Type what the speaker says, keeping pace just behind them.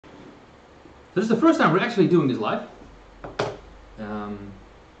this is the first time we're actually doing this live.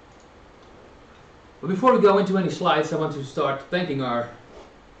 But before we go into any slides, I want to start thanking our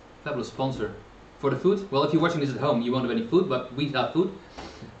fabulous sponsor for the food. Well, if you're watching this at home, you won't have any food, but we have food.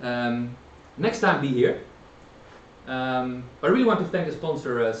 Next time, be here. But I really want to thank the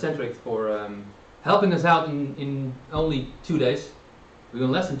sponsor, Centric, for helping us out in only 2 days,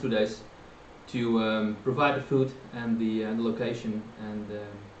 even less than 2 days, to provide the food and the location and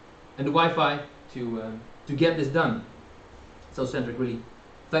the Wi-Fi to get this done. So Centric, really,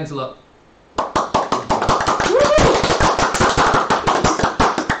 thanks a lot.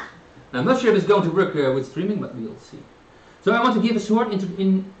 Now, I'm not sure if it's going to work with streaming, but we'll see. So I want to give a short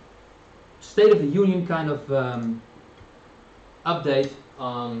State of the Union kind of update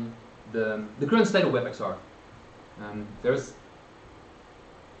on the current state of WebXR.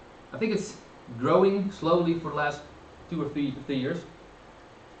 I think it's growing slowly for the last 2 or 3 years.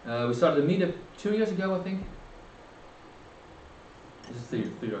 We started a meetup 2 years ago, I think. This is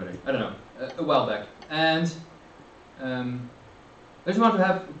 3 already. I don't know. A while back. And I just want to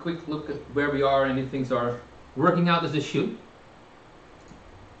have a quick look at where we are and if things are working out as they should.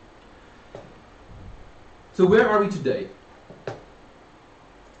 So where are we today?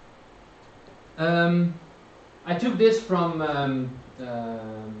 I took this from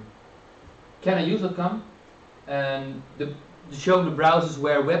caniuse.com and to show the browsers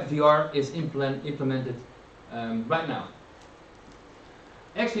where WebVR is implemented right now.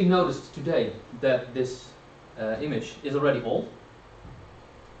 I actually noticed today that this image is already old,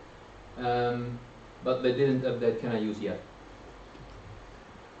 but they didn't update caniuse yet.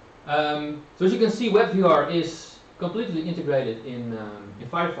 So as you can see, WebVR is completely integrated in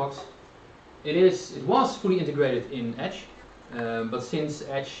Firefox. It was fully integrated in Edge, but since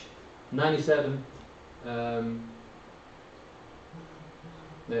Edge 97,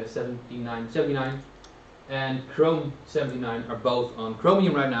 79 and Chrome 79 are both on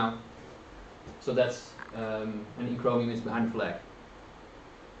Chromium right now. So that's and in Chromium is behind the flag.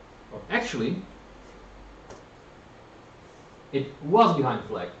 Or actually, it was behind the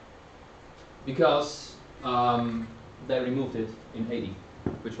flag because they removed it in 80,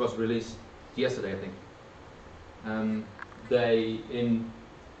 which was released yesterday, I think. They in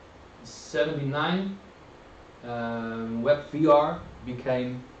 79 WebVR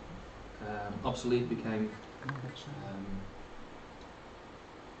became obsolete. It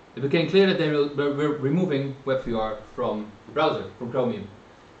became clear that they were removing WebVR from the browser, from Chromium,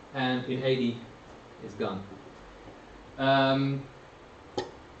 and in 80 it's gone.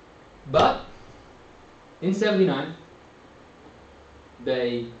 But in 79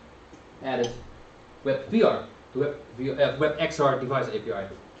 they added WebVR to WebXR device API.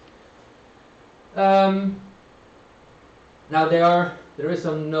 Now there is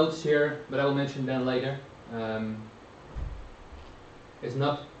some notes here, but I will mention them later. It's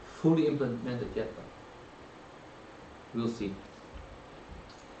not fully implemented yet, but we'll see.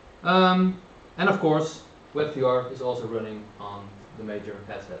 And of course, WebVR is also running on the major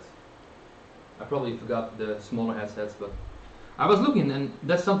headsets. I probably forgot the smaller headsets, but I was looking, and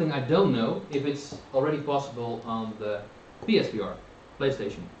that's something I don't know if it's already possible on the PSVR,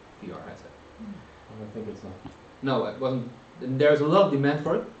 PlayStation VR headset. I think it's not. No, it wasn't. There's a lot of demand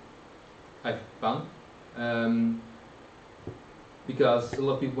for it, I found, because a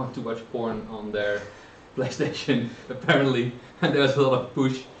lot of people want to watch porn on their PlayStation, apparently, and there's a lot of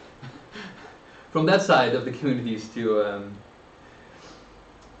push from that side of the communities to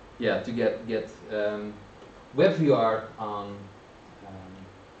get WebVR on.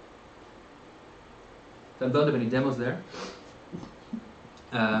 So I don't have any demos there.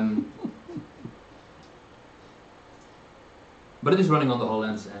 But it is running on the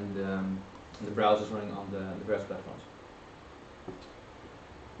HoloLens, and the browser is running on the various platforms.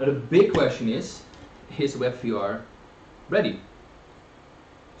 Now the big question is WebVR ready?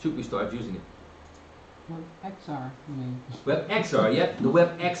 Should we start using it? WebXR, you mean? WebXR, yeah, the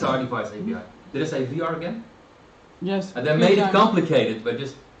WebXR device API. Did I say VR again? Yes. And they made it complicated, but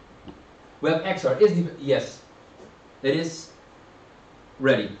just WebXR is yes, it is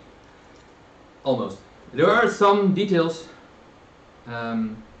ready, almost. There are some details.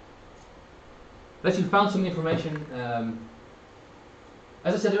 Let's you found some information.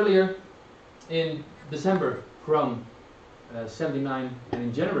 As I said earlier, in December Chrome 79 and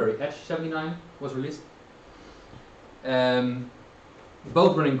in January Edge 79 was released.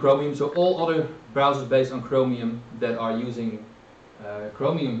 Both running Chromium, so all other browsers based on Chromium that are using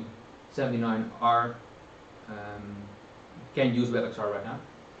Chromium 79 can use WebXR right now.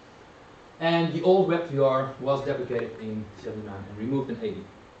 And the old WebVR was deprecated in 79 and removed in 80.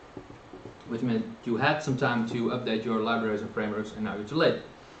 which meant you had some time to update your libraries and frameworks, and now you're too late.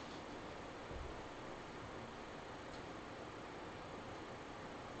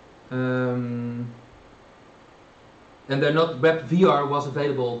 And they're not, WebVR was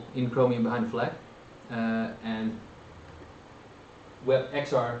available in Chromium behind the flag, and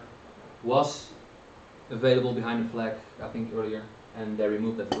WebXR was available behind the flag, I think earlier, and they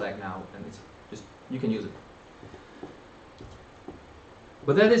removed that flag now, and it's just, you can use it.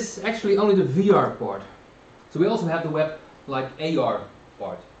 But that is actually only the VR part. So we also have the web, like AR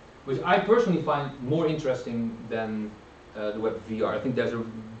part, which I personally find more interesting than the web VR. I think there's a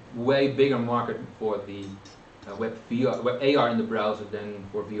way bigger market for the web AR in the browser than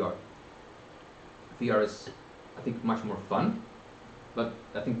for VR. VR is, I think, much more fun, but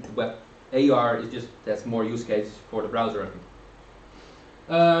I think the web AR is just, that's more use cases for the browser, I think.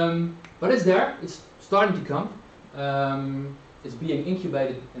 But it's there, it's starting to come. It's being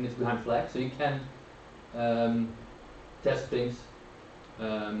incubated and it's behind flag, so you can test things.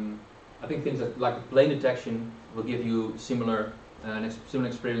 I think things like plane detection will give you similar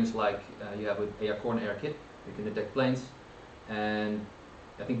experience like you have with AR Core and AR Kit. You can detect planes, and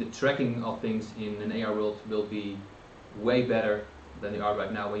I think the tracking of things in an AR world will be way better than they are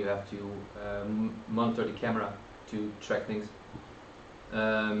right now, when you have to monitor the camera to track things,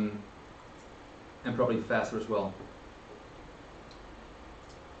 and probably faster as well.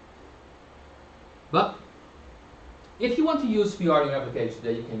 But if you want to use VR in your application,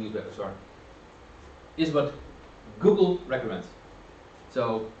 then you can use WebXR. Is what Google recommends.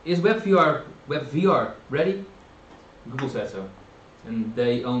 So is WebVR ready? Google says so, and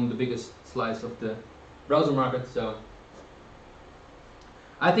they own the biggest slice of the browser market. So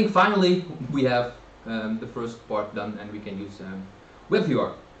I think finally we have the first part done, and we can use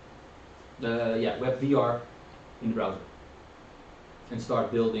WebVR. WebVR in the browser, and start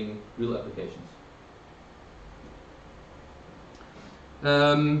building real applications.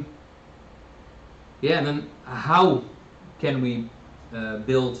 And then how can we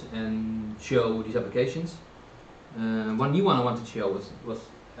build and show these applications? One new one I wanted to show was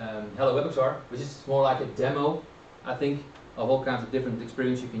Hello WebXR, which is more like a demo, I think, of all kinds of different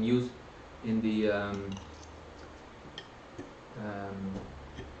experience you can use in the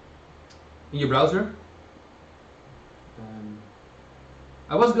in your browser.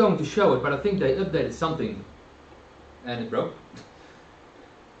 I was going to show it, but I think they updated something and it broke.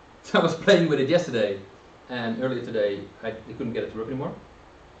 So I was playing with it yesterday, and earlier today I couldn't get it to work anymore.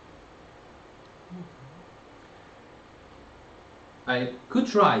 I could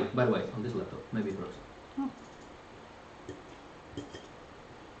try, by the way, on this laptop. Maybe it works.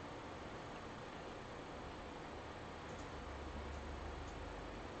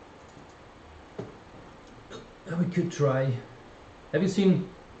 We could try. Have you seen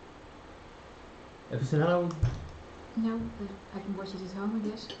Hello? No, but I can watch it at home, I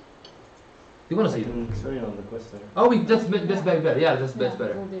guess. You want to see I it? can show you on the Quest there. Oh, that's better. Yeah, that's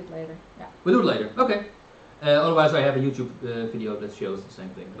better. We'll do it later. Yeah. We'll do it later. Okay. Otherwise, I have a YouTube video that shows the same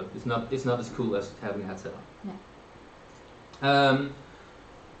thing, but it's not as cool as having a headset on. Yeah.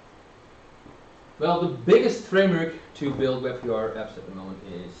 Well, the biggest framework to build WebVR apps at the moment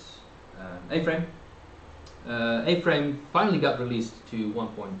is A-Frame. A-Frame finally got released to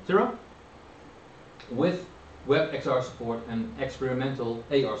 1.0 with WebXR support and experimental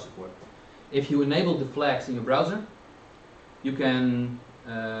AR support. If you enable the flags in your browser, you can,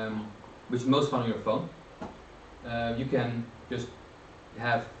 which is most fun on your phone, you can just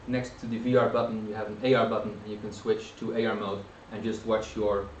have next to the VR button, you have an AR button, and you can switch to AR mode and just watch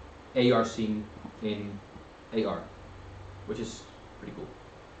your AR scene in AR, which is pretty cool.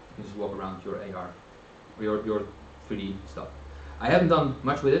 You can just walk around your AR, or your 3D stuff. I haven't done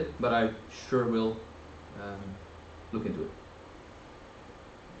much with it, but I sure will look into it.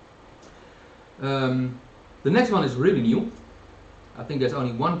 The next one is really new. I think there's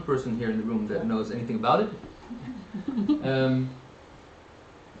only one person here in the room that knows anything about it.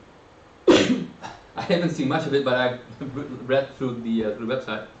 I haven't seen much of it, but I've read through the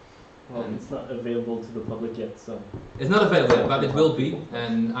website. Well, it's not available to the public yet, so... It's not available yet, but it will be,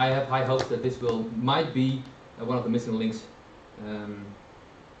 and I have high hopes that this might be one of the missing links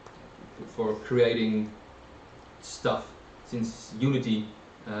for creating stuff, since Unity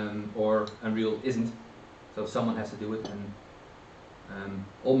or Unreal isn't, so someone has to do it, and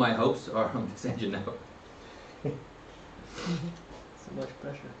all my hopes are on this engine now. So much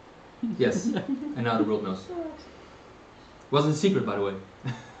pressure. Yes, and now the world knows. Wasn't a secret, by the way.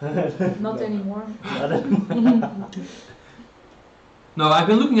 Not anymore. No, I've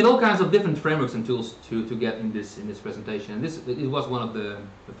been looking at all kinds of different frameworks and tools to get in this presentation, and it was one of the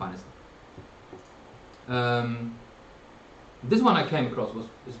finest. This one I came across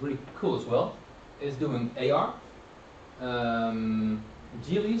is really cool as well. It's doing AR.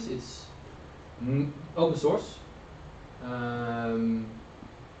 Geely's, it's open source.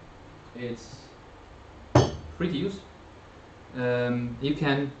 It's free to use. You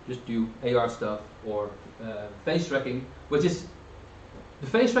can just do AR stuff or face tracking, which is the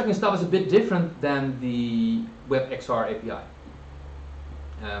face tracking stuff is a bit different than the WebXR API.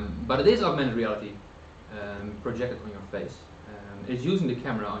 But it is augmented reality projected on your face. It's using the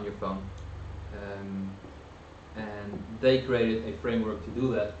camera on your phone. And they created a framework to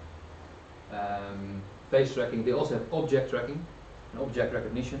do that. Face tracking, they also have object tracking and object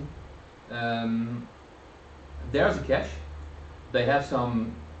recognition. There's a cache. They have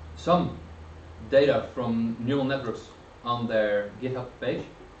some data from neural networks on their GitHub page.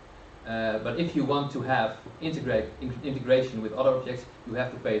 But if you want to have integration with other objects, you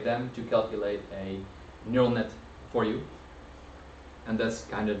have to pay them to calculate a neural net for you. And that's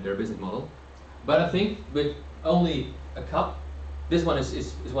kind of their business model. But I think with only a cup, this one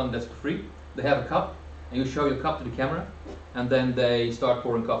is one that's free. They have a cup, and you show your cup to the camera, and then they start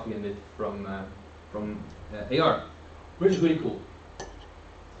pouring coffee in it from AR, which is really cool.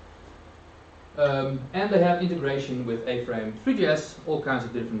 And they have integration with A-Frame, 3GS, all kinds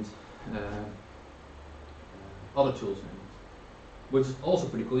of different other tools, which is also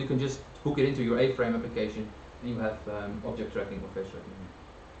pretty cool. You can just hook it into your A-Frame application, and you have object tracking or face tracking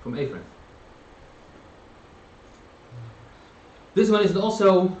from A-Frame. This one is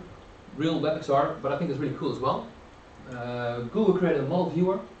also real WebXR, but I think it's really cool as well. Google created a model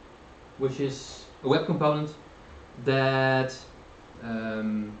viewer, which is a web component that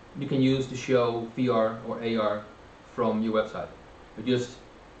you can use to show VR or AR from your website. You just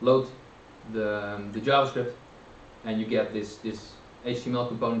load the JavaScript, and you get this HTML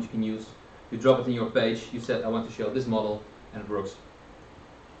component you can use. You drop it in your page. You said I want to show this model, and it works.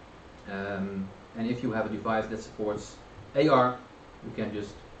 And if you have a device that supports AR, you can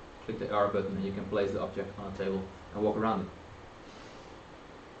just click the AR button and you can place the object on a table and walk around it.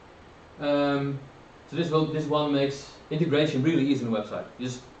 So this one makes integration really easy on the website. You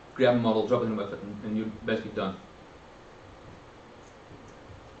just grab a model, drop it in the website, and you're basically done.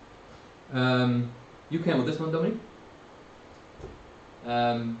 You came with this one, Dominic.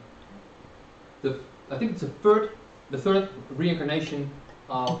 I think it's the third reincarnation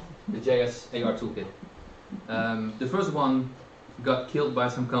of the JS AR toolkit. The first one got killed by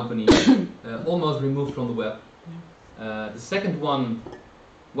some company, almost removed from the web. The second one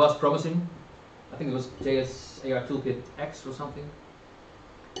was promising. I think it was JS AR Toolkit X or something.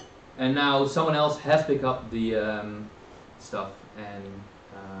 And now someone else has picked up the stuff and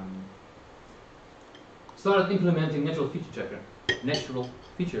started implementing natural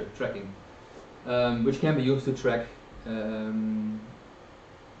feature tracking, which can be used to track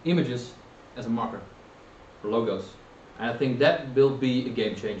images as a marker for logos. And I think that will be a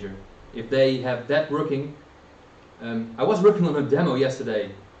game changer. If they have that working, I was working on a demo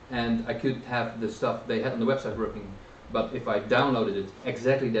yesterday, and I could have the stuff they had on the website working, but if I downloaded it,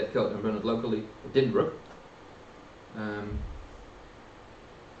 exactly that code, and run it locally, it didn't work.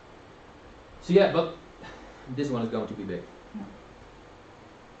 So yeah, but this one is going to be big. Yeah.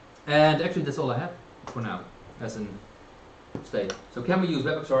 And actually that's all I have for now, as an state. So can we use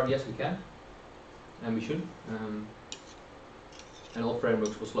WebXR? Yes, we can. And we should. And all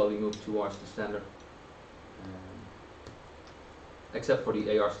frameworks will slowly move towards the standard. Except for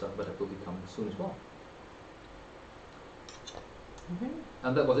the AR stuff, but that will be coming soon as well. Okay.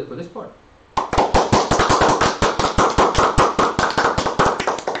 And that was it for this part.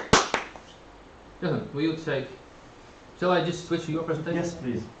 Jonathan, will you take... Shall I just switch to your presentation? Yes,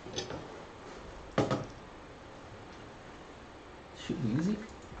 please. Should be easy.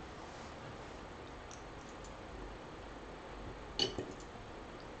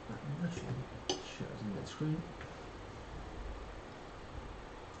 Shares in that screen.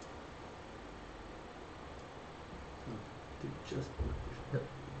 Just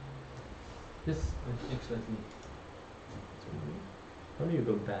Yes, excellent. how do you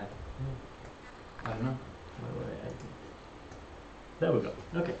go back? I don't know. There we go.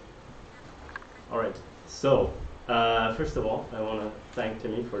 Okay. All right. So, first of all, I want to thank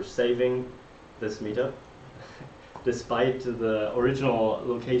Timmy for saving this meetup. Despite the original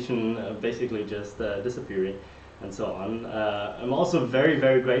location basically just disappearing and so on. I'm also very,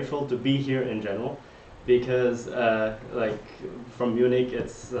 very grateful to be here in general, because like from Munich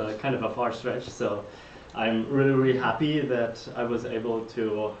it's kind of a far stretch, so I'm really, really happy that I was able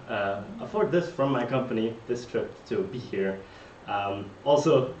to afford this from my company, this trip to be here.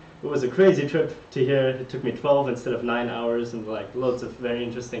 Also, it was a crazy trip to here. It took me 12 instead of 9 hours, and like loads of very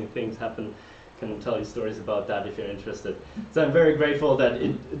interesting things happened. Can tell you stories about that if you're interested. So I'm very grateful that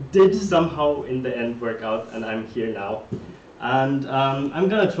it did somehow in the end work out, and I'm here now. And I'm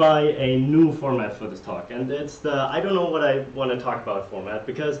gonna try a new format for this talk, and it's the I don't know what I want to talk about format,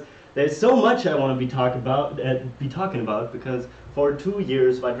 because there's so much I want to be talking about, because for 2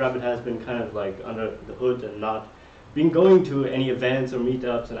 years White Rabbit has been kind of like under the hood and not been going to any events or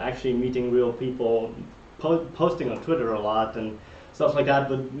meetups and actually meeting real people, posting on Twitter a lot and stuff like that,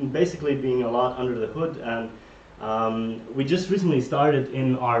 but basically being a lot under the hood. And we just recently started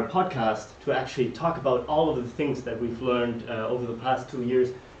in our podcast to actually talk about all of the things that we've learned over the past 2 years.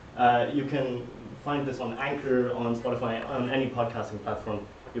 You can find this on Anchor, on Spotify, on any podcasting platform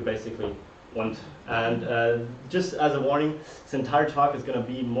you basically want. And just as a warning, this entire talk is going to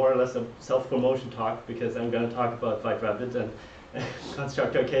be more or less a self-promotion talk, because I'm going to talk about White Rabbit and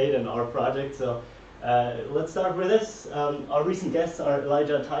Construct Arcade and our project. So let's start with this. Our recent guests are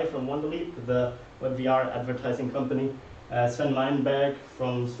Elijah Tai from Wonderleap, the WebVR advertising company, Sven Meinberg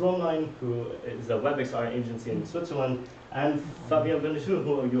from Stromline, who is a WebXR agency in Switzerland, and Fabien Benechou,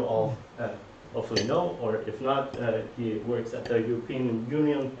 who you all hopefully know, or if not, he works at the European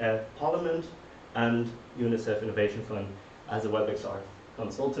Union Parliament and UNICEF Innovation Fund as a WebXR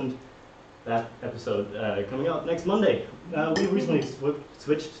consultant. That episode coming out next Monday. We recently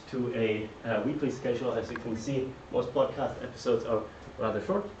switched to a weekly schedule. As you can see, most podcast episodes are rather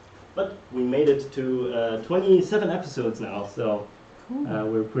short, but we made it to 27 episodes now, so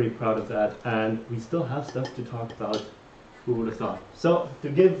we're pretty proud of that, and we still have stuff to talk about. Who would have thought? So, to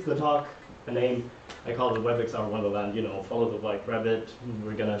give the talk a name, I call it WebXR Wonderland. You know, follow the White Rabbit.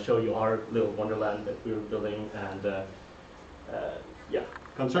 We're gonna show you our little wonderland that we were building, and yeah.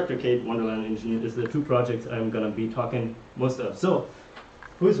 Construct Arcade, Wonderland Engine is the two projects I'm going to be talking most of. So,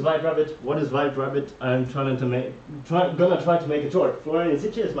 who's White Rabbit? What is White Rabbit? I'm gonna try to make it short. Florian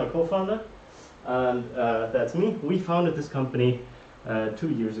Sitche is my co-founder, and that's me. We founded this company 2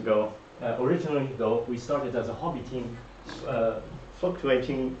 years ago. Originally, though, we started as a hobby team,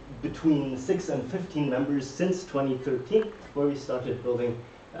 fluctuating between 6 and 15 members since 2013, where we started building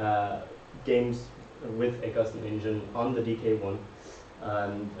games with a custom engine on the DK1.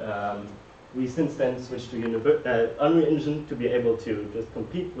 And we since then switched to Unreal Engine to be able to just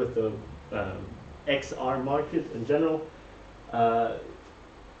compete with the XR market in general.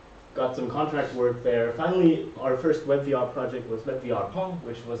 Got some contract work there. Finally, our first WebVR project was WebVR Pong,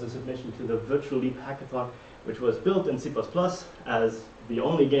 which was a submission to the Virtual Leap Hackathon, which was built in C++ as the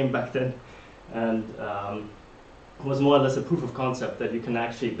only game back then, and was more or less a proof of concept that you can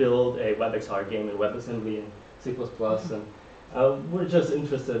actually build a WebXR game in WebAssembly in C++. And we're just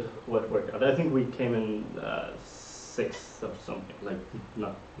interested what worked out. I think we came in 6th or something, like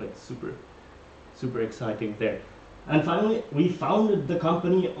not like super exciting there. And finally, we founded the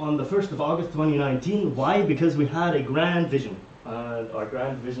company on the 1st of August 2019. Why? Because we had a grand vision. Our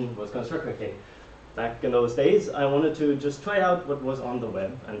grand vision was Construct Arcade. Back in those days, I wanted to just try out what was on the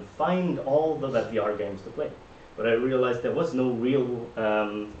web and find all the WebVR games to play. But I realized there was no real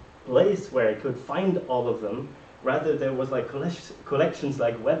place where I could find all of them. Rather, there was like collections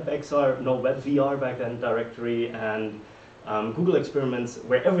like WebVR back then, directory, and Google experiments,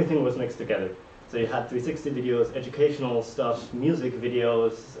 where everything was mixed together. So you had 360 videos, educational stuff, music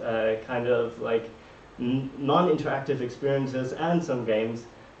videos, kind of like non-interactive experiences, and some games.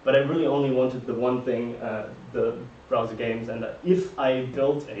 But I really only wanted the one thing, the browser games. And if I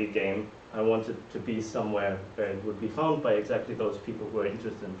built a game, I wanted to be somewhere where it would be found by exactly those people who are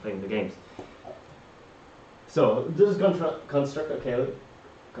interested in playing the games. So this is Construct Arcade.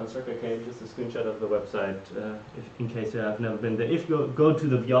 Construct Arcade, just a screenshot of the website, in case you have never been there. If you go to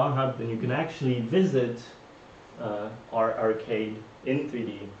the VR Hub, then you can actually visit our arcade in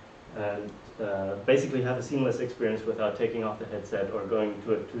 3D and basically have a seamless experience without taking off the headset or going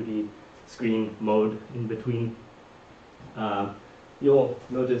to a 2D screen mode in between. You'll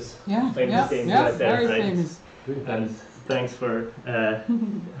notice famous games right there, right? Famous. And thanks for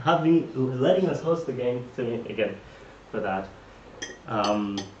letting us host the game, Timmy, again, for that.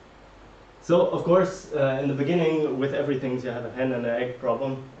 So, of course, in the beginning, with everything, you have a hen and an egg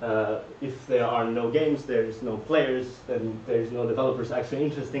problem. If there are no games, there's no players, then there's no developers actually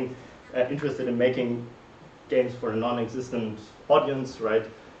interested in making games for a non-existent audience, right?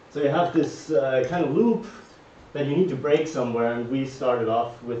 So you have this kind of loop that you need to break somewhere, and we started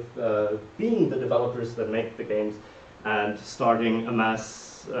off with being the developers that make the games and starting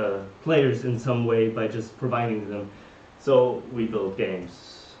amass players in some way by just providing them. So we build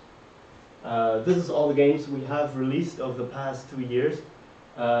games. This is all the games we have released over the past 2 years.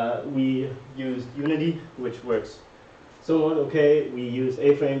 We used Unity, which works somewhat okay. We use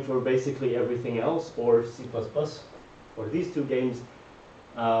A-Frame for basically everything else, or C++ for these two games.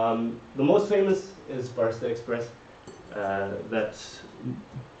 The most famous is Barista Express, that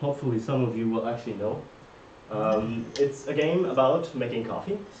hopefully some of you will actually know. It's a game about making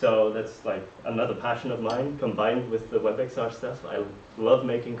coffee, so that's like another passion of mine combined with the WebXR stuff. I love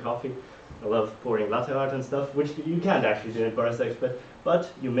making coffee. I love pouring latte art and stuff, which you can't actually do in Barista Express,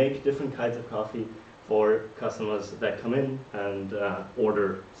 but you make different kinds of coffee for customers that come in and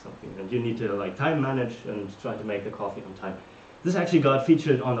order something, and you need to like time manage and try to make the coffee on time. This actually got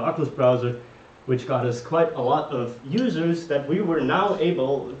featured on the Oculus browser, which got us quite a lot of users that we were now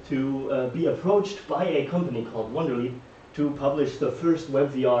able to be approached by a company called Wonderly to publish the first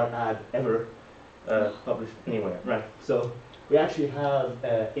WebVR ad ever published anywhere. Right. So we actually have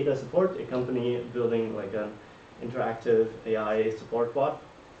Ada Support, a company building like an interactive AI support bot,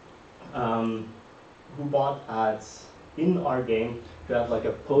 who bought ads in our game to have like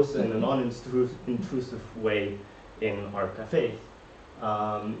a post in a non-intrusive way in our cafe.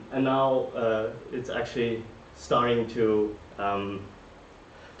 And now it's actually starting to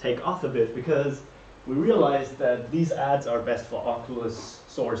take off a bit because we realized that these ads are best for Oculus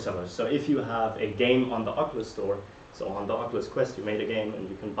Store sellers. So if you have a game on the Oculus Store, so on the Oculus Quest you made a game and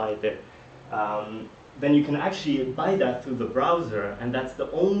you can buy it there, then you can actually buy that through the browser, and that's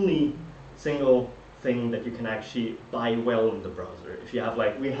the only single thing that you can actually buy well in the browser. If you have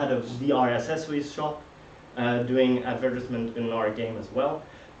like, we had a VR accessories shop doing advertisement in our game as well,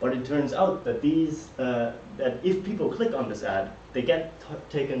 but it turns out that these, that if people click on this ad, they get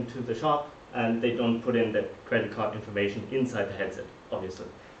taken to the shop and they don't put in the credit card information inside the headset, obviously,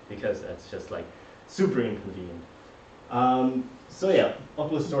 because that's just like super inconvenient. So yeah,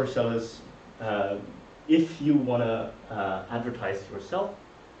 Oculus Store sellers, if you want to advertise yourself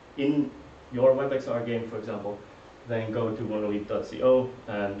in your WebXR game, for example, then go to wonderleap.co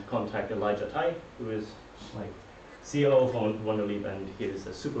and contact Elijah Tai, who is like CEO of Wonderleap, and he is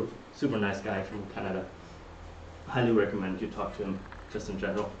a super nice guy from Canada. Highly recommend you talk to him, just in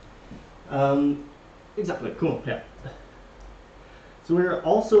general. Exactly, cool, yeah. So we're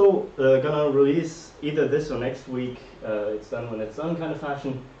also gonna release either this or next week, it's done when it's done kind of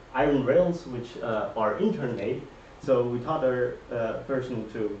fashion, Iron Rails, which are intern made. So we taught our person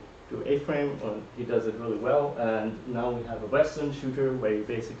to do A-frame, and he does it really well, and now we have a Western shooter where you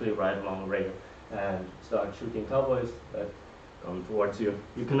basically ride along a rail and start shooting cowboys that come towards you.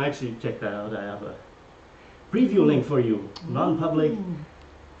 You can actually check that out. I have a preview link for you, non-public,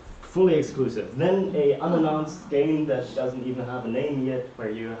 fully exclusive. Then a unannounced game that doesn't even have a name yet, where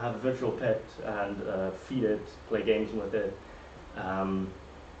you have a virtual pet and feed it, play games with it.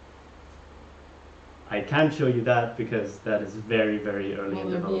 I can't show you that because that is very, very early in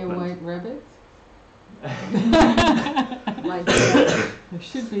development. Will there be a white rabbit? Right there. There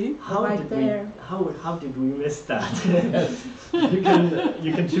should be. How Right did there. we? How did we miss that? you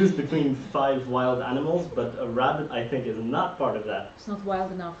can choose between 5 wild animals, but a rabbit I think is not part of that. It's not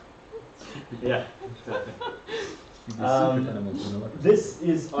wild enough. Yeah. Animals, This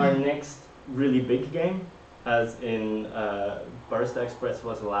is our next really big game, as in Barista Express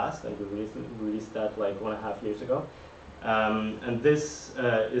was the last, and we released that like 1.5 years ago. And this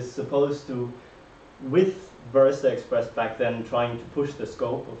is supposed to, with Barista Express back then trying to push the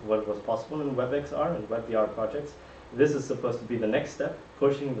scope of what was possible in WebXR and WebVR projects, this is supposed to be the next step,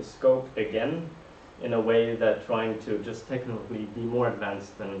 pushing the scope again in a way that trying to just technically be more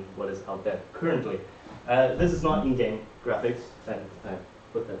advanced than what is out there currently. This is not in-game graphics, and I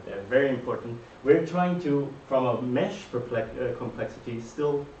put that there, very important. We're trying to, from a mesh complexity,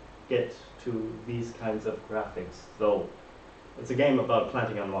 still get to these kinds of graphics, though it's a game about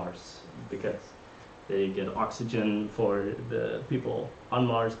planting on Mars, because they get oxygen for the people on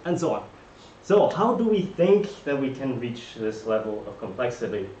Mars, and so on. So how do we think that we can reach this level of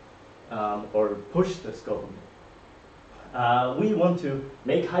complexity, or push the scope? We want to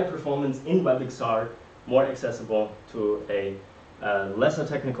make high performance in WebXR more accessible to a lesser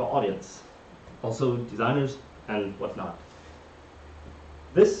technical audience, also designers and whatnot.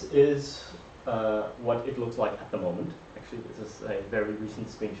 This is what it looks like at the moment. Actually, this is a very recent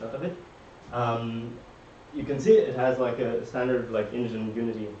screenshot of it. You can see it has like a standard like engine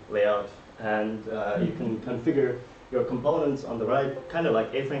Unity layout, and you can configure your components on the right, kind of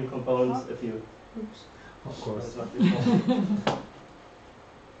like A-frame components. If you, Oops. Of course. Hook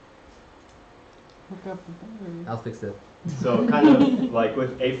up the battery. I'll fix that. So kind of like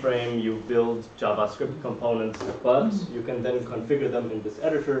with A-frame, you build JavaScript components, but you can then configure them in this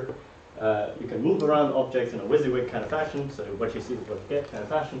editor You can move around objects in a WYSIWYG kind of fashion, so what you see is what you get kind of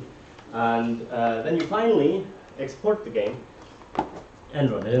fashion. And then you finally export the game and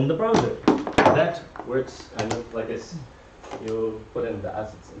run it in the browser. That works kind of like this. You put in the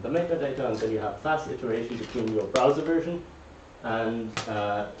assets in the metadata, and then you have fast iteration between your browser version and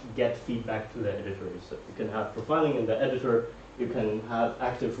get feedback to the editor. So you can have profiling in the editor, you can have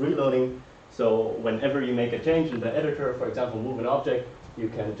active reloading. So whenever you make a change in the editor, for example, move an object, you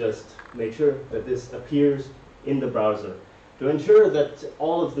can just make sure that this appears in the browser. To ensure that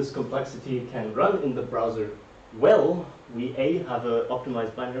all of this complexity can run in the browser well, we have an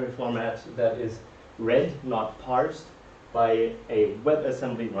optimized binary format that is read, not parsed, by a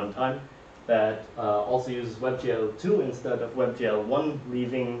WebAssembly runtime that also uses WebGL 2 instead of WebGL 1,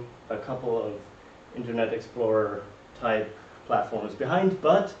 leaving a couple of Internet Explorer type platforms behind.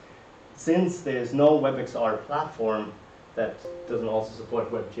 But since there's no WebXR platform that doesn't also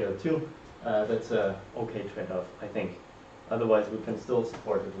support WebGL 2, that's a okay trade-off, I think. Otherwise, we can still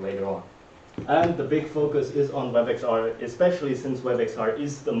support it later on. And the big focus is on WebXR, especially since WebXR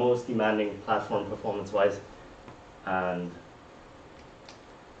is the most demanding platform performance-wise. And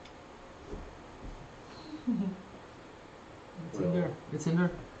it's in there. It's in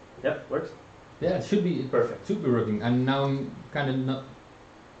there. Yep, works. Yeah, it should be Perfect. Should be working. And now I'm kind of not.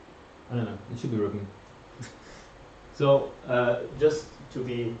 I don't know. It should be working. So just to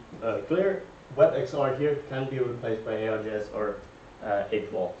be clear, WebXR here can be replaced by ARJS or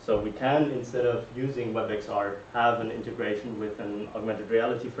 8wall. So we can, instead of using WebXR, have an integration with an augmented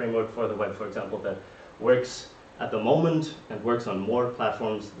reality framework for the web, for example, that works at the moment and works on more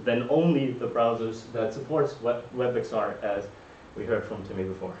platforms than only the browsers that supports WebXR, as we heard from Timmy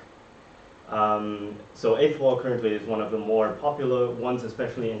before. So 8wall currently is one of the more popular ones,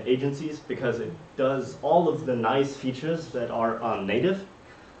 especially in agencies, because it does all of the nice features that are on native,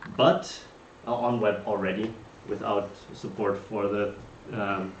 but on web already, without support for the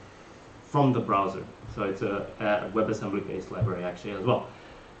from the browser. So it's a WebAssembly-based library actually as well.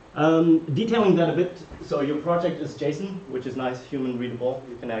 Detailing that a bit, so your project is JSON, which is nice, human readable.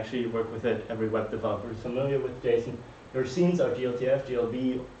 You can actually work with it. Every web developer is familiar with JSON. Your scenes are GLTF,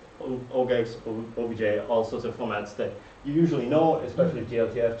 GLB, OGEX, OBJ, all sorts of formats that you usually know, especially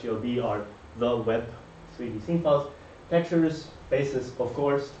GLTF, GLB are the web 3D scene files. Textures, basis, of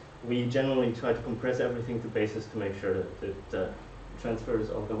course. We generally try to compress everything to basis to make sure that it transfers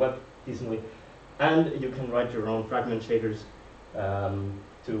over the web decently. And you can write your own fragment shaders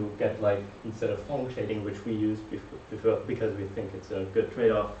to get, like, instead of foam shading, which we use because we think it's a good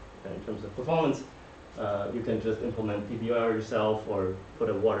trade-off in terms of performance, you can just implement PBR yourself or put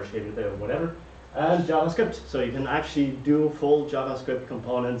a water shader there or whatever. And JavaScript, so you can actually do full JavaScript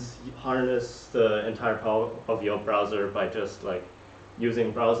components, harness the entire power of your browser by just like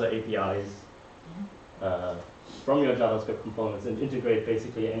using browser APIs from your JavaScript components and integrate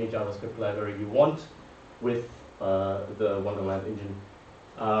basically any JavaScript library you want with the Wonderland engine.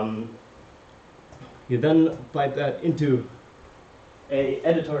 You then pipe that into an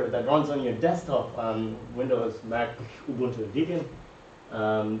editor that runs on your desktop on Windows, Mac, Ubuntu, and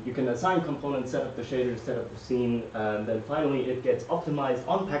Debian. You can assign components, set up the shaders, set up the scene, and then finally it gets optimized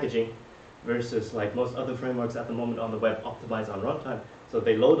on packaging versus like most other frameworks at the moment on the web optimize on runtime. So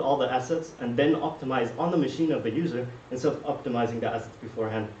they load all the assets and then optimize on the machine of the user instead of optimizing the assets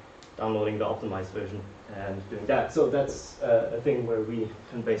beforehand, downloading the optimized version and doing that. So that's a thing where we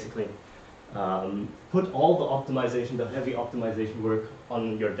can basically put all the optimization, the heavy optimization work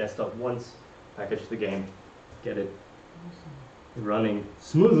on your desktop once, package the game, get it running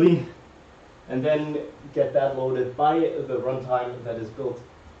smoothly, and then get that loaded by the runtime that is built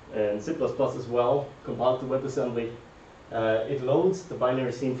in C++ as well, compiled to WebAssembly. It loads the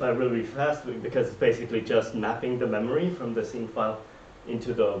binary scene file really fast because it's basically just mapping the memory from the scene file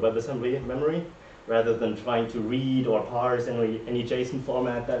into the WebAssembly memory, rather than trying to read or parse any JSON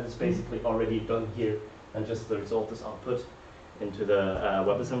format that is basically already done here, and just the result is output into the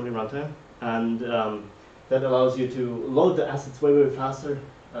WebAssembly runtime. And that allows you to load the assets way, way faster.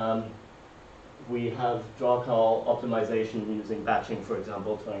 We have draw call optimization using batching, for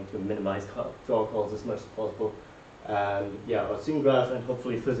example, trying to minimize draw calls as much as possible. And yeah, our scene graph and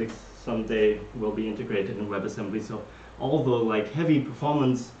hopefully physics someday will be integrated in WebAssembly. So all the like heavy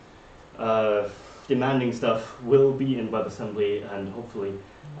performance demanding stuff will be in WebAssembly and hopefully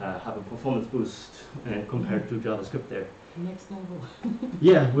have a performance boost compared to JavaScript there. Next level.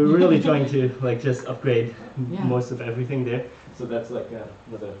 Yeah, we're really trying to like just upgrade Yeah. most of everything there. So that's like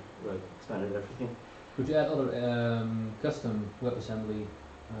another expanded everything. Could you add other custom WebAssembly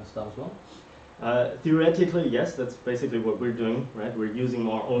stuff as well? Theoretically, yes, that's basically what we're doing, right? We're using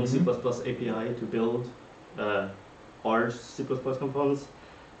our own C++ API to build our C++ components,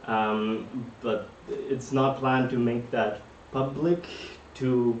 but it's not planned to make that public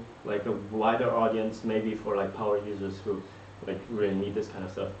to like a wider audience, maybe for like power users who like really need this kind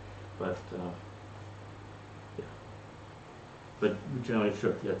of stuff. But yeah, but generally,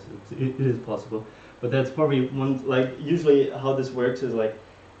 sure, yes, it is possible. But that's probably one, like usually how this works is like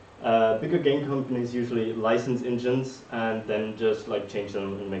bigger game companies usually license engines and then just like change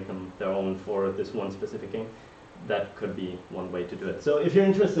them and make them their own for this one specific game. That could be one way to do it. So if you're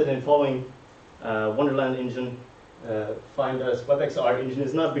interested in following Wonderland engine, find us. WebXR engine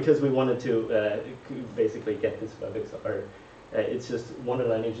is not because we wanted to basically get this WebXR. It's just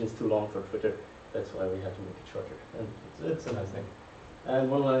Wonderland engine is too long for Twitter. That's why we had to make it shorter. And it's a nice thing. And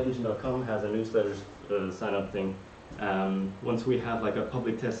wonderlandengine.com has a newsletter sign-up thing. Once we have like a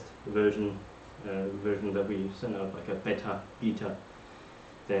public test version that we send out, like a beta,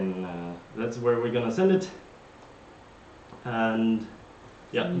 then that's where we're gonna send it. And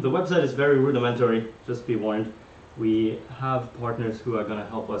yeah, the website is very rudimentary, just be warned. We have partners who are gonna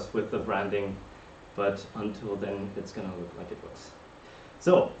help us with the branding, but until then, it's gonna look like it looks.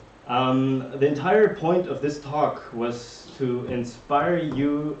 So, the entire point of this talk was to inspire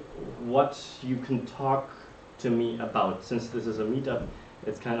you what you can talk to me about. Since this is a meetup,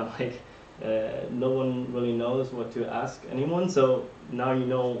 it's kind of like no one really knows what to ask anyone, so now you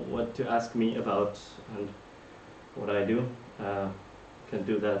know what to ask me about and what I do. Can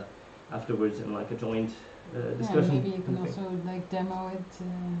do that afterwards in like a joint discussion. Yeah, maybe you can also like demo it to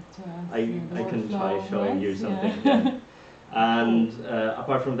us. I can try showing right? you something. Yeah. Yeah. And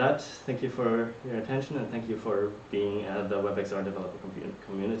apart from that, thank you for your attention and thank you for being the WebXR developer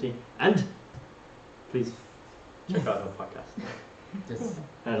community. And please check out our podcast. Yes.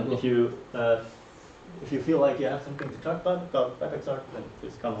 And if you feel like you have something to talk about WebXR, then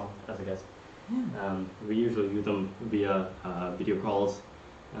please come on as a guest. Yeah. We usually do them via video calls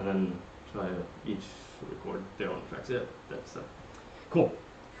and then try to each record their own tracks. Yeah, that's cool.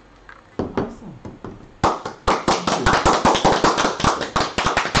 Awesome.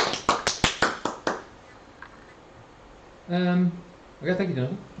 Okay, thank you,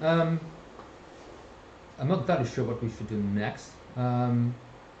 Jonathan. I'm not entirely sure what we should do next. Do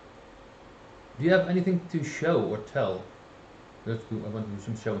you have anything to show or tell? I want to do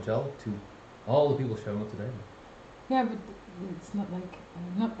some show and tell to all the people showing up today. Yeah, but it's not like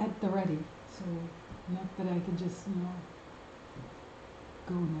not at the ready, so not that I can just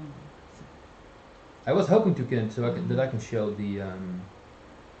go now. So. I was hoping to that I can show the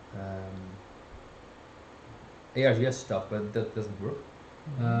ARGS stuff, but that doesn't work.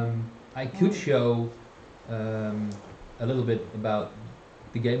 I could show a little bit about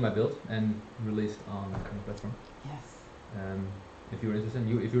the game I built and released on the platform. Yes. If you're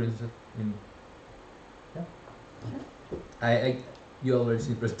interested, in yeah. Sure. You already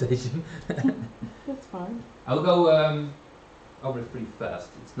see the presentation. That's fine. I'll go over it pretty fast.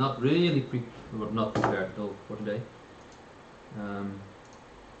 It's not really not prepared at all for today.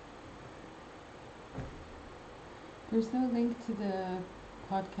 There's no link to the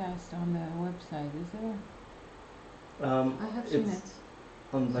podcast on the website, is there? I have seen it.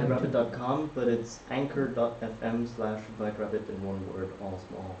 On BiteRabbit.com, but it's anchor.fm/BiteRabbit in one word, all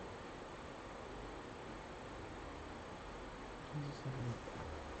small.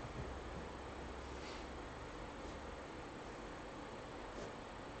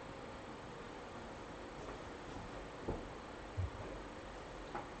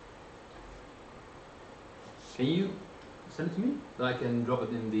 Can you send it to me? So I can drop it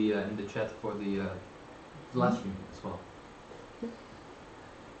in the chat for the live stream as well.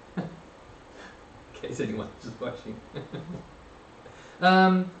 In case anyone is just watching.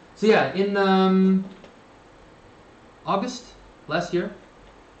 So yeah, in August last year,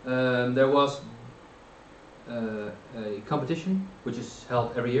 there was a competition which is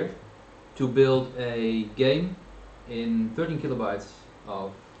held every year to build a game in 13 kilobytes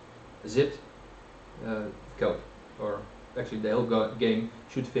of zipped code, or actually the whole game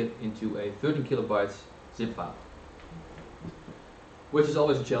should fit into a 13 kilobytes zip file, which is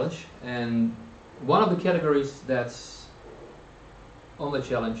always a challenge. And one of the categories that's on the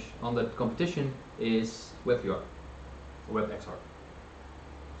challenge, on the competition, is WebVR or WebXR.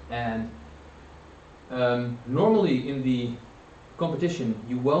 And normally in the competition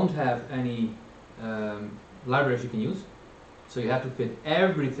you won't have any libraries you can use, so you have to fit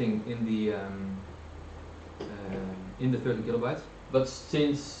everything in the 13 kilobytes. But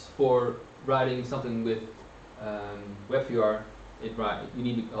since for writing something with WebVR, you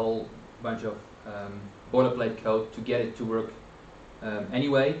need a whole bunch of boilerplate code to get it to work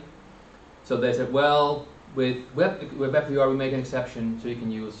anyway. So they said, well, with WebVR we make an exception, so you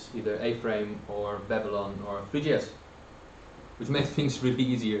can use either A-Frame or Babylon or 3JS, which makes things really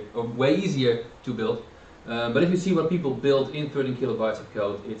easier, or way easier to build. But if you see what people build in 13 kilobytes of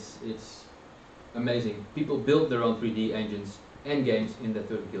code, it's amazing. People build their own 3D engines and games in the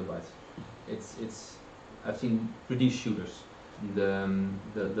 30 kilobytes. I've seen 3D shooters.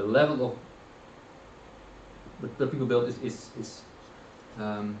 The level of what people build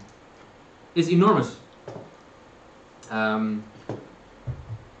is enormous. So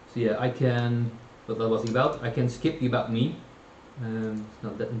yeah, I can. What that was about? I can skip the about me. It's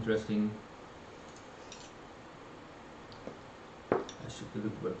not that interesting. I should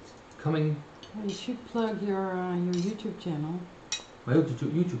look what's coming. Well, you should plug your YouTube channel. My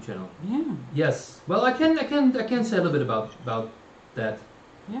YouTube channel. Yeah. Yes. Well, I can say a little bit about that.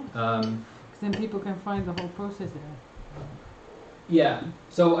 Yeah. Because then people can find the whole process there. Yeah.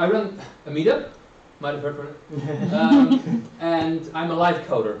 So I run a meetup. Might have heard from it. And I'm a live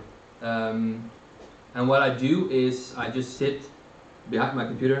coder. And what I do is I just sit behind my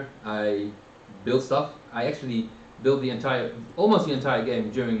computer. I build stuff. I actually build almost the entire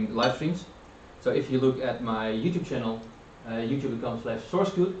game during live streams. So if you look at my YouTube channel,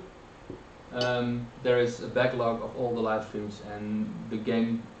 youtube.com/Sorskoot, there is a backlog of all the live streams, and the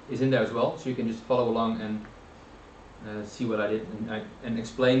game is in there as well. So you can just follow along and see what I did and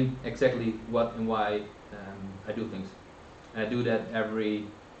explain exactly what and why I do things. And I do that every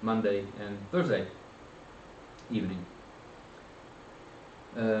Monday and Thursday evening.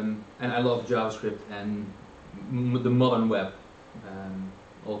 And I love JavaScript and the modern web,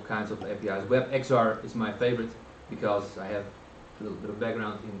 all kinds of APIs. WebXR is my favorite because I have a little bit of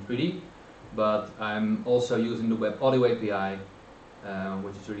background in 3D, but I'm also using the Web Audio API,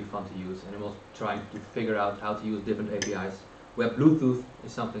 which is really fun to use, and I'm also trying to figure out how to use different APIs. Web Bluetooth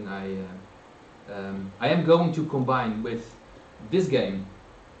is something I am going to combine with this game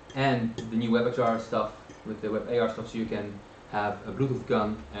and the new WebXR stuff with the WebAR stuff, so you can have a Bluetooth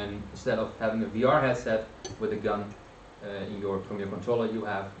gun, and instead of having a VR headset with a gun from your controller, you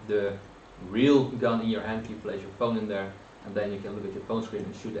have the real gun in your hand. You place your phone in there, and then you can look at your phone screen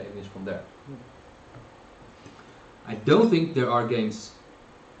and shoot the aliens from there. I don't think there are games.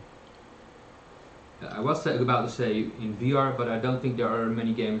 I was about to say in VR, but I don't think there are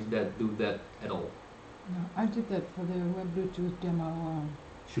many games that do that at all. No, I did that for the Web Bluetooth demo.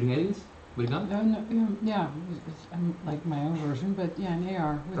 Shooting aliens with a gun? Yeah, it's like my own version, but yeah, in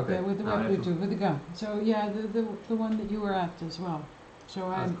AR with the Web Bluetooth with the gun. So yeah, the one that you were at as well. So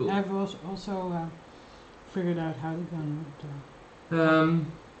cool. I've also figured out how the gun would.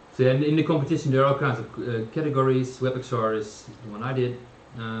 So in the competition there are all kinds of categories. WebXR is the one I did.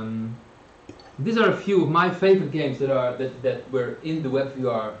 These are a few of my favorite games that were in the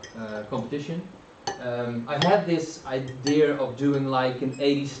WebVR competition. I had this idea of doing like an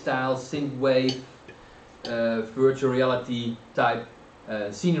 80s style synthwave virtual reality type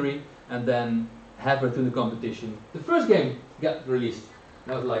scenery, and then halfway through the competition the first game got released,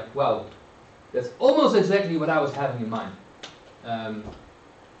 and I was like, wow, that's almost exactly what I was having in mind,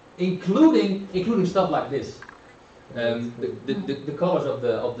 including stuff like this. The colors of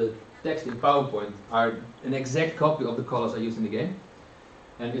the text in PowerPoint are an exact copy of the colors I used in the game,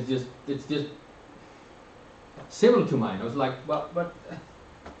 and it's just similar to mine. I was like, well, but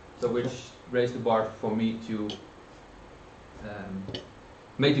so which raised the bar for me to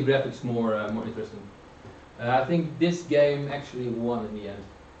make the graphics more interesting. I think this game actually won in the end,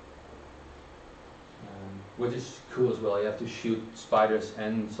 which is cool as well. You have to shoot spiders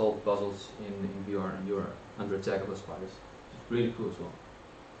and solve puzzles in VR, and you're under attack of the spiders. It's really cool as well.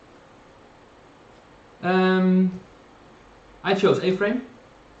 I chose A-Frame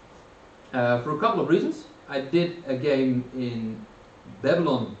for a couple of reasons. I did a game in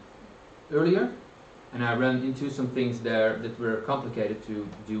Babylon earlier, and I ran into some things there that were complicated to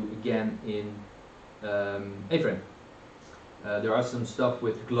do again in A-Frame. There are some stuff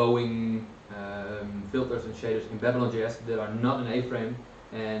with glowing filters and shaders in Babylon.js that are not in A-Frame,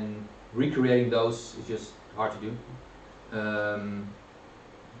 and recreating those is just hard to do.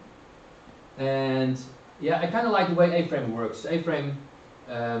 And yeah, I kind of like the way A-Frame works. A-Frame,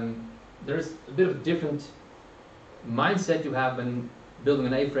 there's a bit of a different mindset you have when building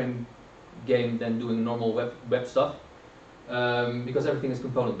an A-Frame game than doing normal web stuff, because everything is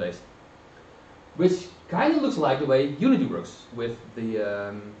component based, which kind of looks like the way Unity works with the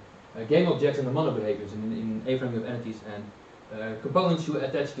game objects and the mono behaviors. In A-Frame you have entities and components you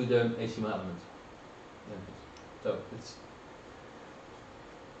attach to the HTML elements. Yeah. So it's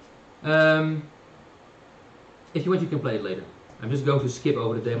If you want, you can play it later. I'm just going to skip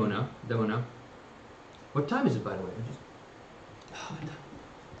over the demo now. What time is it, by the way?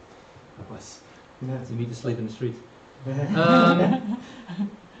 You need to sleep in the street.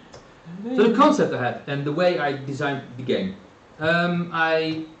 So the concept I had and the way I designed the game.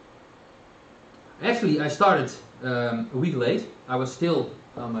 I started a week late. I was still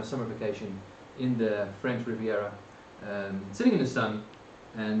on my summer vacation in the French Riviera, sitting in the sun,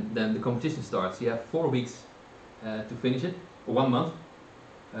 and then the competition starts. You have 4 weeks to finish it, or 1 month,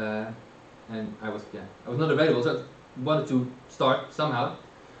 and I was not available, so I wanted to start somehow.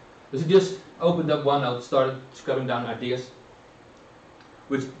 So I just opened up OneNote, started scribbling down ideas,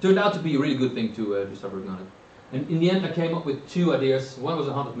 which turned out to be a really good thing to start working on it. And in the end, I came up with 2 ideas. One was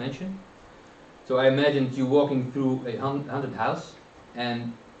a haunted mansion. So I imagined you walking through a haunted house,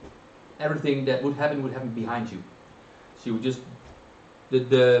 and everything that would happen behind you. So you would just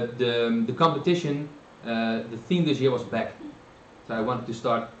the competition. The theme this year was back. So I wanted to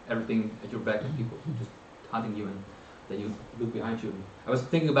start everything at your back, and people just hunting you, and then you look behind you. I was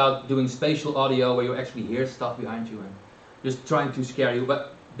thinking about doing spatial audio where you actually hear stuff behind you and just trying to scare you,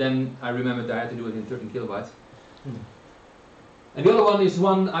 but then I remembered that I had to do it in 13 kilobytes. And the other one is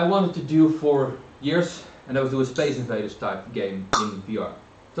one I wanted to do for years, and that was do a Space Invaders type game in VR.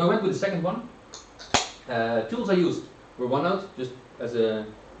 So I went with the second one. Tools I used were OneNote, just as a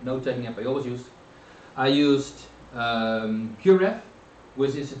note-taking app I always used. I used CureRef,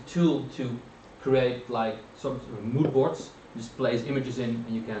 which is a tool to create like some sort of mood boards. Just place images in,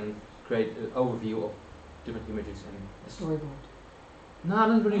 and you can create an overview of different images. And Storyboard. no,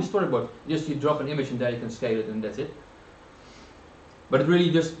 not really a storyboard. Just you drop an image in there, you can scale it, and that's it. But it's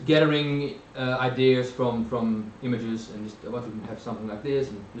really just gathering ideas from images, and just I want to have something like this,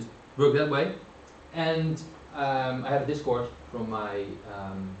 and just work that way. And I have a Discord from my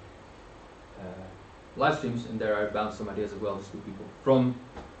live streams, and there I bounced some ideas as well, just with people from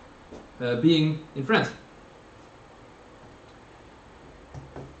being in France.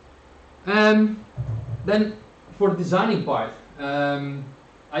 Then for the designing part,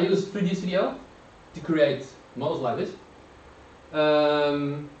 I used 3D Studio to create models like this.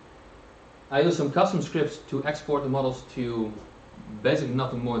 I used some custom scripts to export the models to basically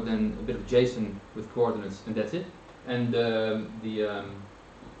nothing more than a bit of JSON with coordinates, and that's it. And the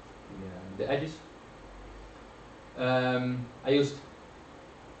edges. I used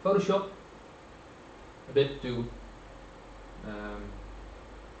Photoshop a bit to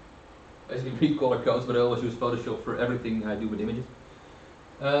basically read color codes, but I always use Photoshop for everything I do with images.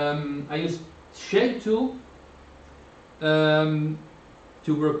 I used Shade Tool to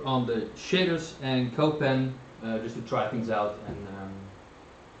work on the shaders, and CodePen just to try things out and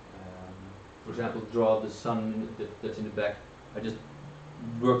for example draw the sun that's in the back. I just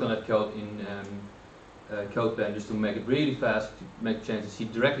worked on that code in CodePen just to make it really fast, to make changes, see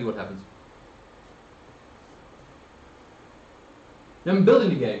directly what happens. Then building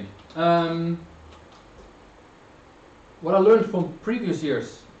the game. What I learned from previous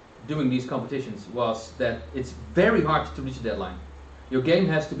years doing these competitions was that it's very hard to reach a deadline. Your game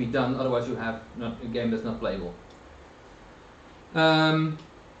has to be done, otherwise you have a game that's not playable.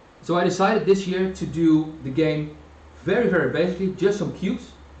 So I decided this year to do the game very, very basically, just some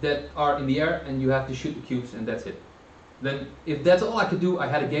cubes that are in the air, and you have to shoot the cubes, and that's it. Then, if that's all I could do, I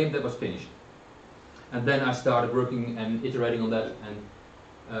had a game that was finished. And then I started working and iterating on that, and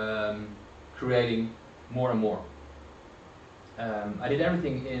creating more and more. I did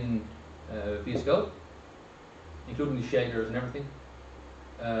everything in VS Code, including the shaders and everything.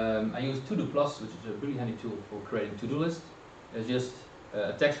 I used To Do Plus, which is a really handy tool for creating to-do lists. It's just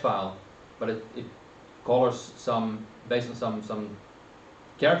a text file, but it colors some based on some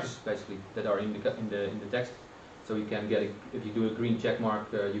characters basically that are in the text. So you can get if you do a green check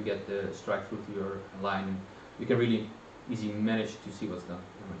mark, you get the strike through to your line. And you can really easily manage to see what's done.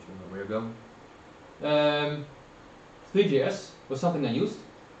 I'm not sure where you're going. 3JS was something I used.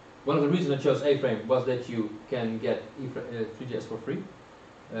 One of the reasons I chose A-Frame was that you can get 3JS for free.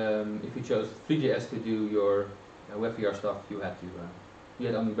 If you chose 3JS to do your WebVR stuff, you had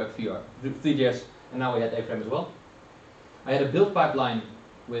only WebVR, 3JS, and now we had A-Frame as well. I had a build pipeline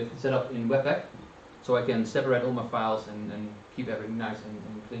set up in Webpack, so I can separate all my files and keep everything nice and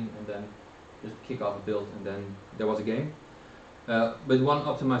clean, and then just kick off a build, and then there was a game. With one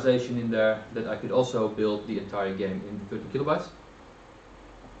optimization in there that I could also build the entire game in 30 kilobytes.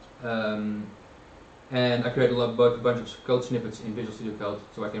 And I created a bunch of code snippets in Visual Studio Code,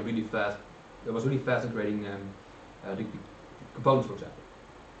 so I can really fast. It was really fast in creating the components, for example.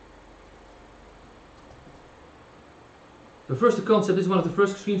 So first the concept, this is one of the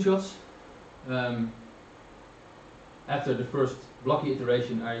first screenshots. After the first blocky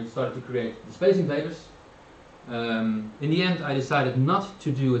iteration, I started to create the Space Invaders. In the end, I decided not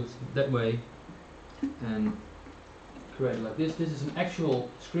to do it that way and create it like this. This is an actual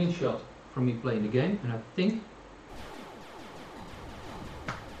screenshot from me playing the game, and I think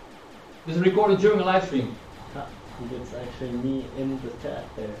this is recorded during a live stream. It's actually me in the chat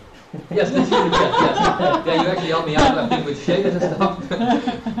there. Yes, that's you in the chat, yes. Yeah, you actually helped me out, I think, with shaders and stuff.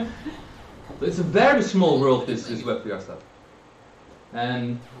 So it's a very small world, this WebXR stuff.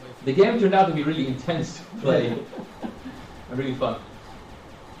 And the game turned out to be really intense to play and really fun.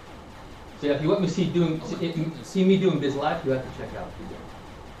 So yeah, if you want me to see me doing this live, you have to check out the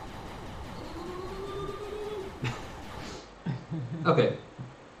game. Okay.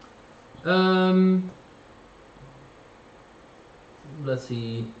 Let's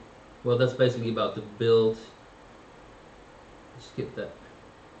see. Well, that's basically about the build. Skip that.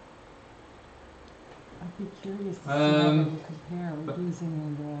 I'd be curious to see how they will compare with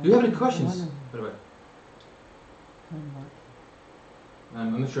using the... Do you have any questions, by the way? framework.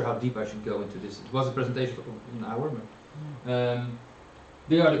 I'm not sure how deep I should go into this. It was a presentation for an hour, but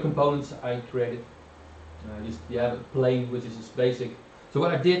they are the components I created. You have a plane which is just basic. So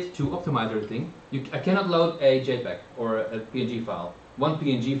what I did to optimize everything, I cannot load a JPEG or a PNG file. One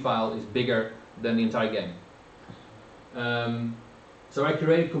PNG file is bigger than the entire game. So I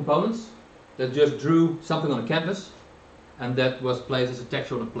created components that just drew something on a canvas, and that was placed as a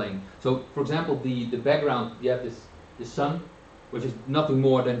texture on a plane. So for example, the background, you have this sun, which is nothing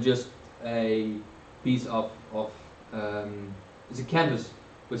more than just a piece of it's a canvas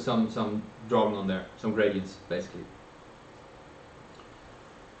with some drawing on there, some gradients basically.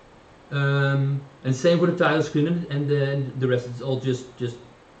 And same for the title screen, and then the rest is all just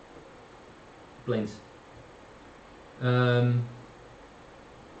planes.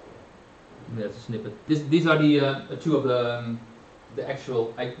 That's a snippet. These are the two of the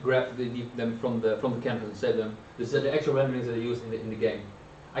actual. I grabbed them from the canvas and saved them. These are the actual renderings that I used in the game.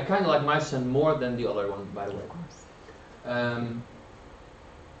 I kind of like my son more than the other one, by the way. Of course.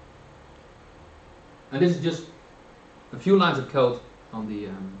 And this is just a few lines of code on the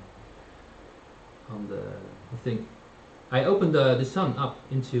thing. I opened the sun up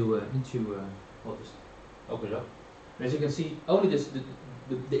into I'll just open it up. And as you can see, only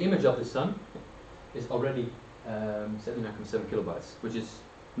the image of the sun is already 79.7 kilobytes, which is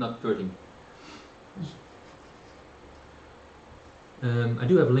not 13. I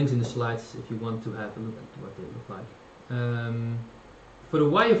do have links in the slides if you want to have a look at what they look like. For the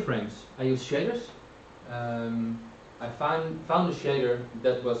wireframes, I use shaders. I found a shader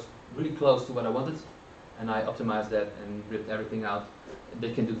that was really close to what I wanted, and I optimized that and ripped everything out.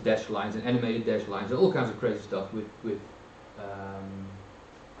 They can do dash lines and animated dash lines and all kinds of crazy stuff with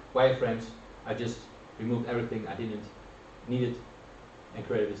wireframes. I just removed everything I didn't need it and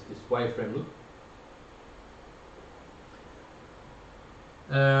created this wireframe look.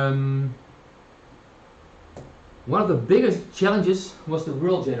 One of the biggest challenges was the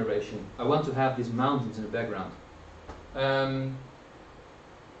world generation. I want to have these mountains in the background.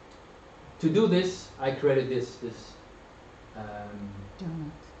 To do this, I created this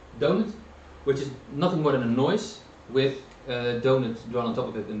donut, which is nothing more than a noise with a donut drawn on top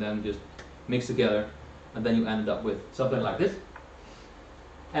of it and then just mixed together, and then you ended up with something like this.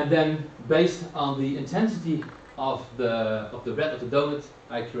 And then, based on the intensity of the red of the donut,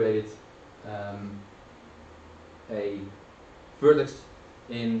 I created a vertex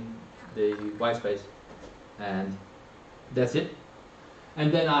in the white space, and that's it.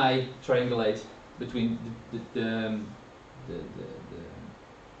 And then I triangulate between the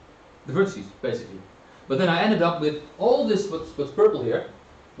vertices, basically. But then I ended up with all this, what's purple here,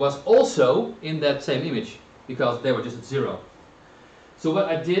 was also in that same image, because they were just at 0. So what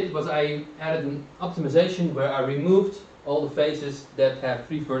I did was I added an optimization where I removed all the faces that have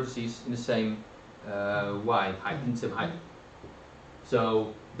 3 vertices in the same height, in the same height.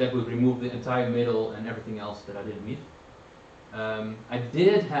 So that would remove the entire middle and everything else that I didn't need. I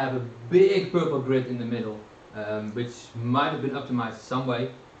did have a big purple grid in the middle, which might have been optimized some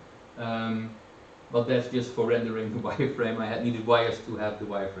way, but that's just for rendering the wireframe. I needed wires to have the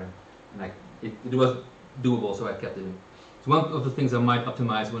wireframe, and it was doable, so I kept it in. It's one of the things I might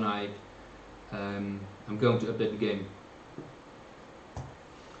optimize when I'm going to update the game.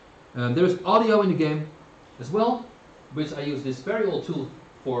 There is audio in the game as well, which I use this very old tool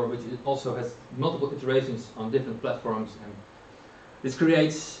for, which it also has multiple iterations on different platforms, and this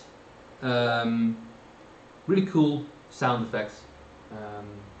creates really cool sound effects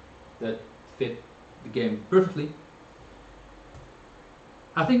that fit the game perfectly.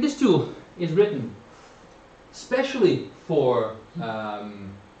 I think this tool is written specially for the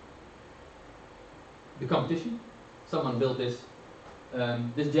competition. Someone built this.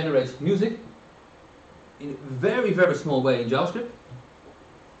 This generates music in a very, very small way in JavaScript.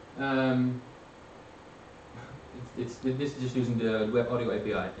 This is just using the Web Audio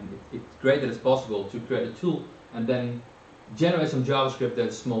API, and it's great that it's possible to create a tool and then generate some JavaScript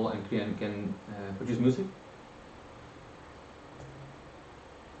that's small and can produce music.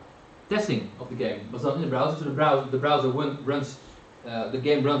 Testing of the game was done in the browser, so the browser runs, the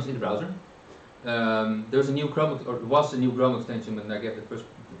game runs in the browser. There's a new Chrome, or was a new Chrome extension when I gave the first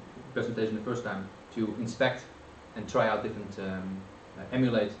presentation the first time to inspect and try out different,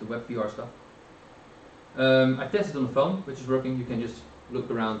 emulate the WebVR stuff. I tested on the phone, which is working. You can just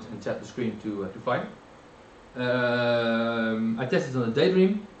look around and tap the screen to fire. I tested on the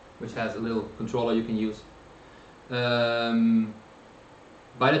Daydream, which has a little controller you can use.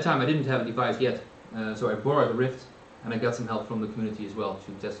 By the time I didn't have a device yet, so I borrowed a Rift, and I got some help from the community as well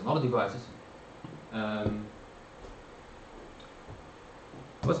to test on other devices. I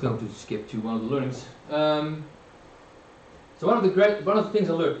was going to skip to one of the learnings. So one of the things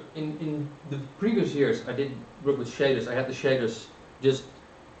I learned in the previous years, I did work with shaders. I had the shaders just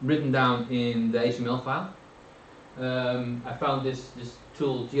written down in the HTML file. I found this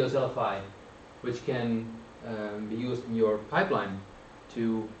tool GeoZellify, which can be used in your pipeline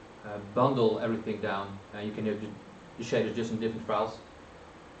to bundle everything down. You can have the shaders just in different files.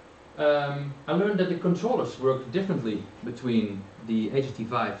 I learned that the controllers work differently between the HST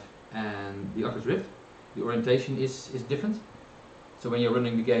Vive and the Oculus Rift. The orientation is different. So when you're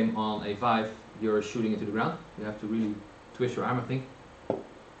running the game on a Vive, you're shooting into the ground. You have to really twist your arm, I think.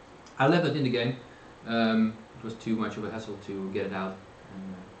 I left it in the game. It was too much of a hassle to get it out.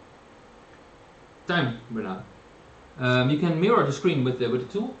 And, time ran out. You can mirror the screen with the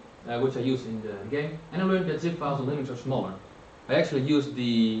tool, which I use in the game. And I learned that zip files on Linux are smaller. I actually used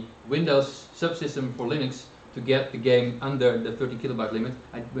the Windows subsystem for Linux to get the game under the 30 kilobyte limit.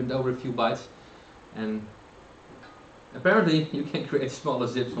 I went over a few bytes, and apparently you can create smaller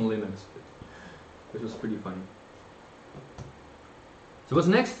zips on Linux, which was pretty funny. So what's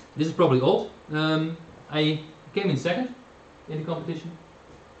next? This is probably old. I came in second in the competition.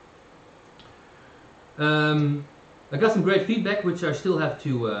 I got some great feedback, which I still have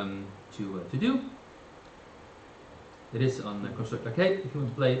to do. It is on Construct Arcade if you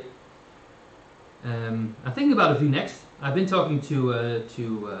want to play it. I'm thinking about a Vnext. I've been talking to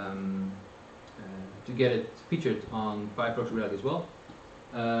get it featured on Firefox Reality as well.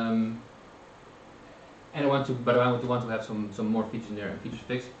 And I want to have some more features in there and features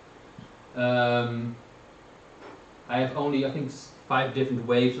fixed. I have only, I think, 5 different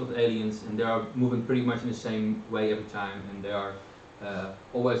waves of aliens, and they are moving pretty much in the same way every time, and they are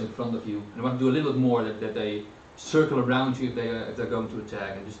always in front of you. And I want to do a little bit more that they circle around you if they're going to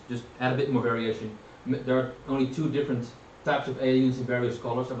attack, and just add a bit more variation. There are only 2 different types of aliens in various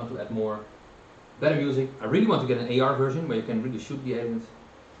colors. I want to add more, better music. I really want to get an AR version where you can really shoot the aliens,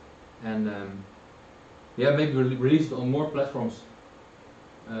 and yeah, maybe release it on more platforms.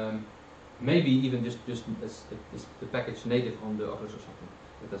 Maybe even just as the package native on the Oculus or something,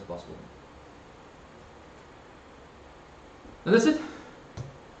 if that's possible. And that's it.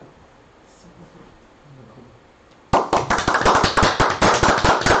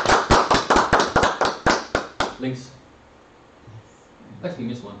 Links. Actually,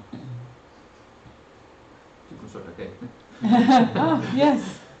 missed one. To Construct Arcade. Oh,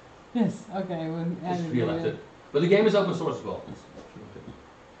 yes. Yes, okay. We'll Just realized it. But the game is open source as well.